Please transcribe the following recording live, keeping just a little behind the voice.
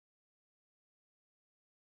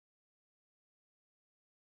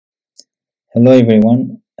Hello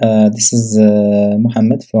everyone, this is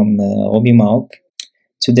Mohammed from Obi Maok.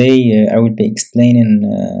 Today I will be explaining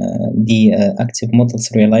the active model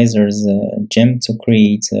serializers gem to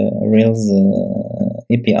create Rails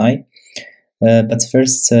API. But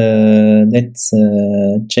first, let's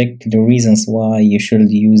check the reasons why you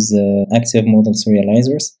should use active model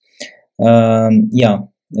serializers.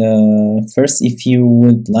 First, if you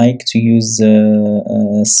would like to use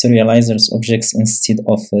serializers objects instead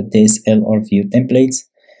of DSL or view templates,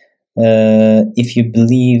 if you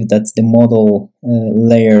believe that the model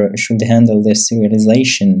layer should handle the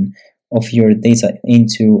serialization of your data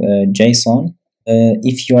into JSON,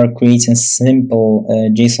 if you are creating simple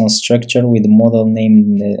JSON structure with model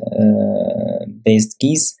name based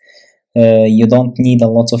keys, you don't need a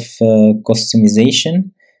lot of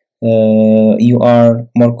customization. You are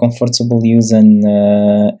more comfortable using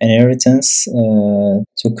inheritance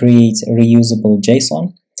to create reusable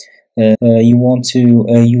JSON. You want to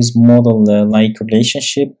use model like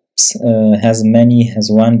relationships, has many,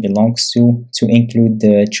 has one, belongs to include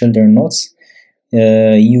the children nodes.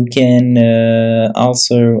 You can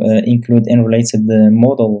also include unrelated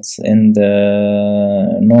models and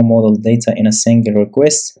no model data in a single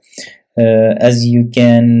request. As you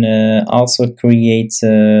can also create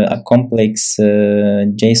a complex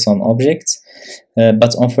JSON object,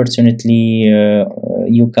 but unfortunately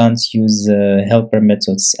you can't use helper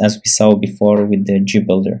methods as we saw before with the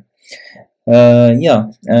gbuilder.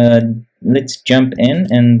 Let's jump in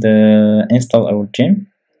and install our gem.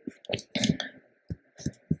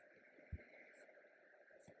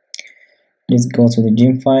 Let's go to the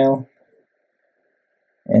gem file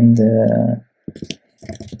and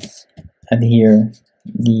add here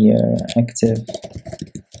the active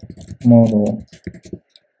model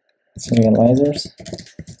serializers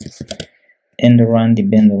and run the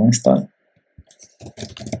bundle install.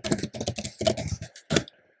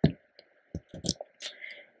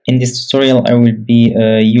 In this tutorial, I will be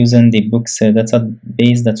using the books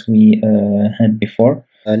database that we had before.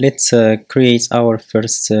 Let's create our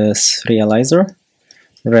first serializer.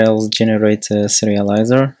 Rails generate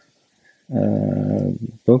serializer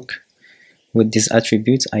book with this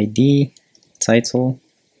attribute ID, title,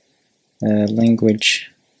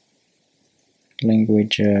 language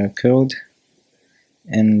code,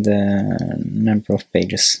 and number of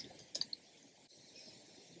pages.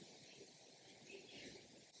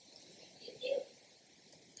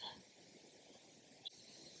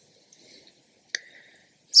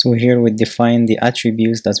 So here we define the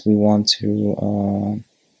attributes that we want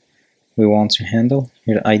to handle.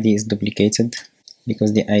 Here ID is duplicated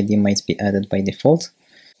because the ID might be added by default.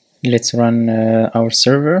 Let's run our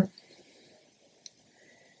server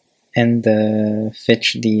and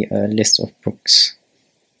fetch the list of books.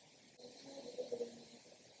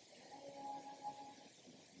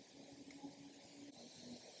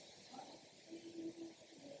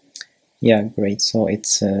 Yeah, great. So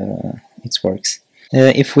it works.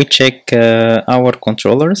 If we check our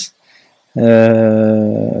controllers,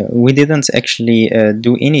 we didn't actually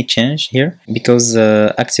do any change here because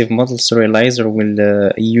active model serializer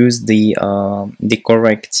will use the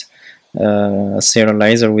correct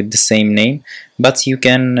serializer with the same name, but you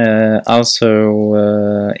can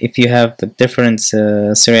also if you have a different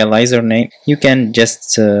serializer name, you can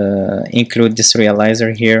just include the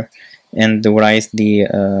serializer here and write the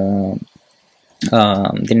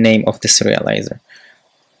name of the serializer.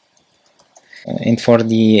 And for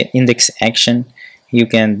the index action, you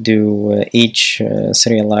can do each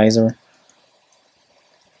serializer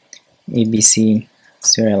ABC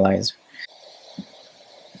serializer.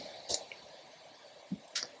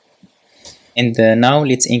 And now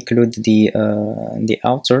let's include the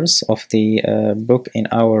authors of the book in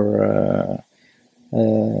our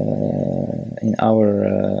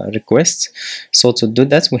request. So to do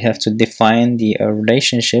that, we have to define the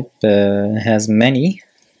relationship has many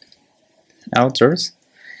authors,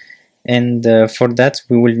 and for that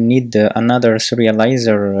we will need another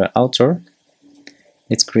serializer author.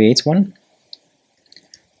 Let's create one.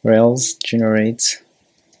 Rails generate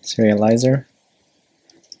serializer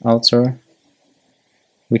author,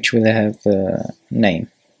 which will have name.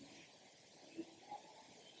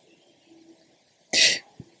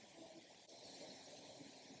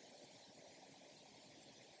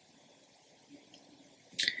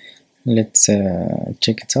 Let's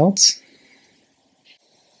check it out.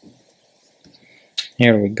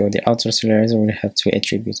 Here we go, the author serializer will have two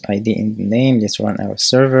attributes, ID and name. Let's run our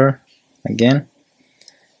server again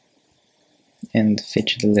and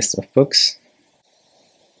fetch the list of books.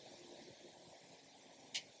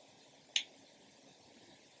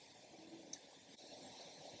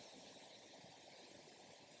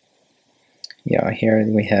 Yeah, here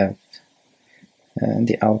we have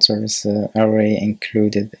the authors array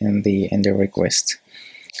included in the request.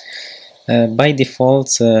 By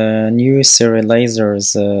default, new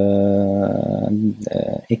serializers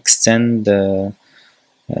extend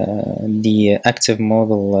the active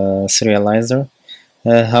model serializer.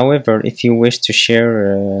 However, if you wish to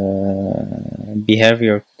share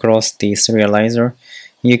behavior across the serializer,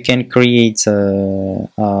 you can create a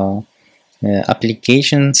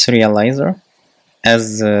application serializer,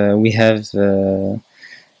 as we have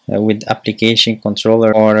with application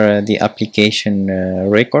controller or the application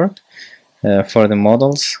record for the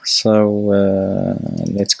models. So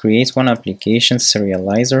let's create one application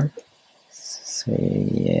serializer.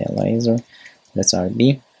 That's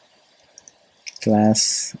RB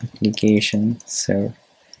class application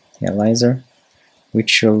serializer, which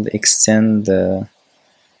should extend the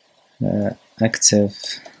active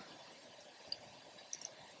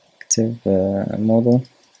model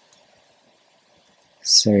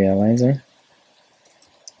serializer,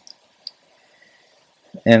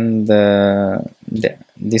 and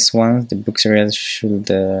this one, the book serializer, should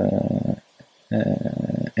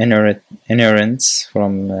inherent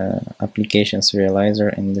from application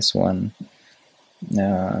serializer, and this one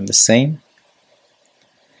the same.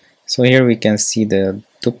 So here we can see the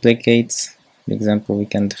duplicates. For example, we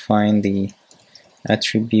can define the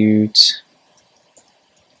attribute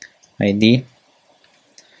ID.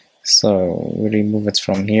 So we remove it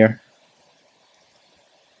from here,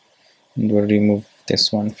 and we'll remove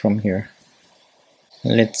this one from here.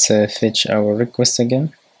 Let's fetch our request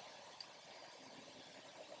again.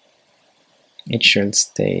 It should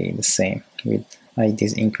stay the same with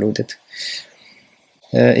IDs included.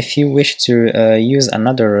 If you wish to use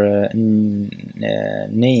another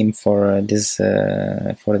name for this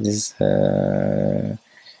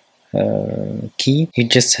key, you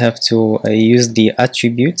just have to use the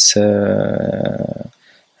attributes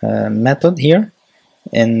method here,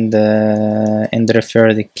 and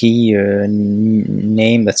refer the key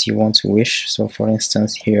name that you want to wish. So for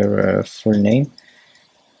instance here, full name.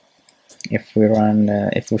 If we run,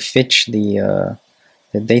 if we fetch the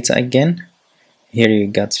data again, here you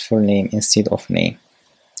got full name instead of name.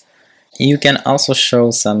 You can also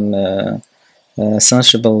show some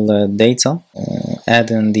sensible data,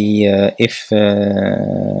 add in the if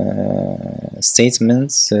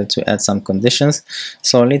statements to add some conditions.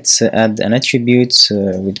 So let's add an attribute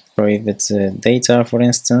with private data, for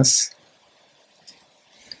instance,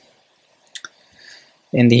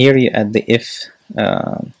 and here you add the if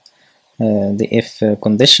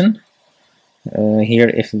condition. Here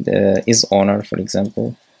if is owner, for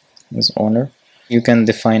example, is owner. You can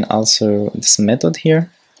define also this method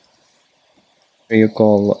here. You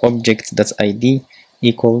call object.id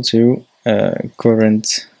equal to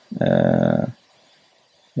current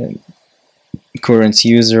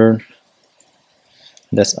user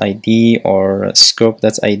that's ID, or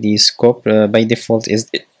scope.id. Scope by default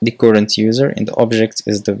is the current user, and the object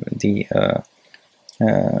is the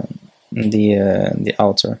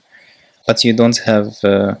author. But you don't have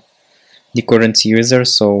the current user,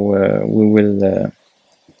 so we will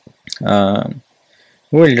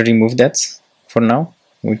remove that for now.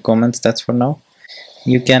 We'll comment that for now.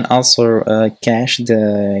 You can also cache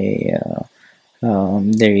the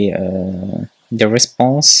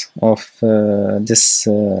response of this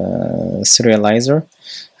serializer.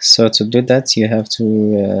 So to do that, you have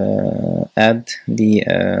to add the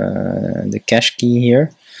cache key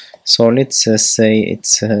here. So let's say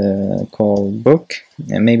it's called book,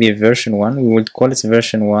 and maybe version 1. We would call it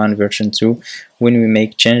version 1, version 2 when we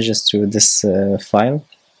make changes to this file.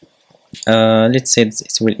 Let's say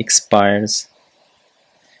it will expire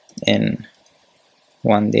in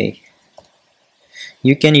 1 day.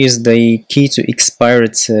 You can use the key to expire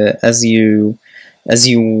it as you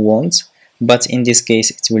want, but in this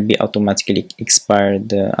case it will be automatically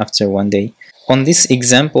expired after 1 day. On this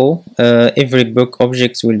example, every book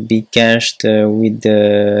object will be cached with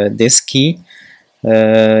this key.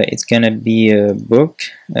 It's gonna be book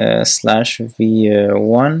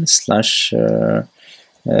 /v1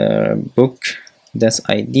 / book, that's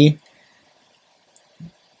ID,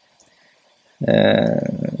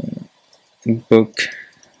 book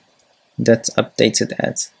that's updated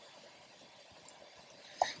at.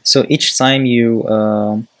 So each time you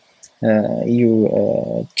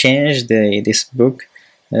change this book,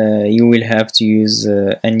 you will have to use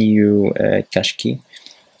a new cache key.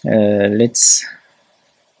 Let's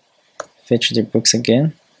fetch the books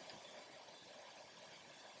again.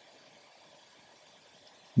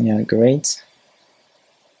 Yeah, great.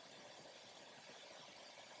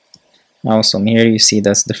 Awesome. Here you see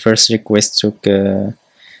that the first request took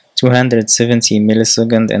 270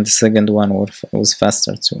 milliseconds and the second one was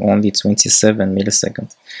faster, to only 27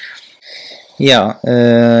 milliseconds. Yeah,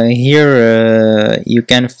 here you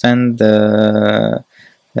can find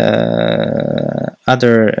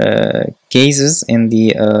other cases in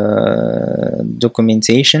the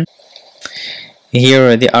documentation.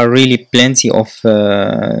 Here there are really plenty of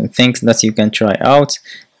things that you can try out.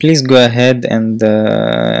 Please go ahead and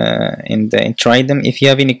try them. If you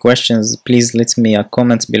have any questions, please let me a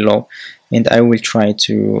comment below and I will try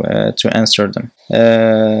to answer them.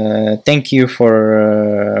 Thank you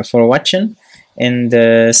for watching, and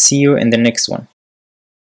see you in the next one.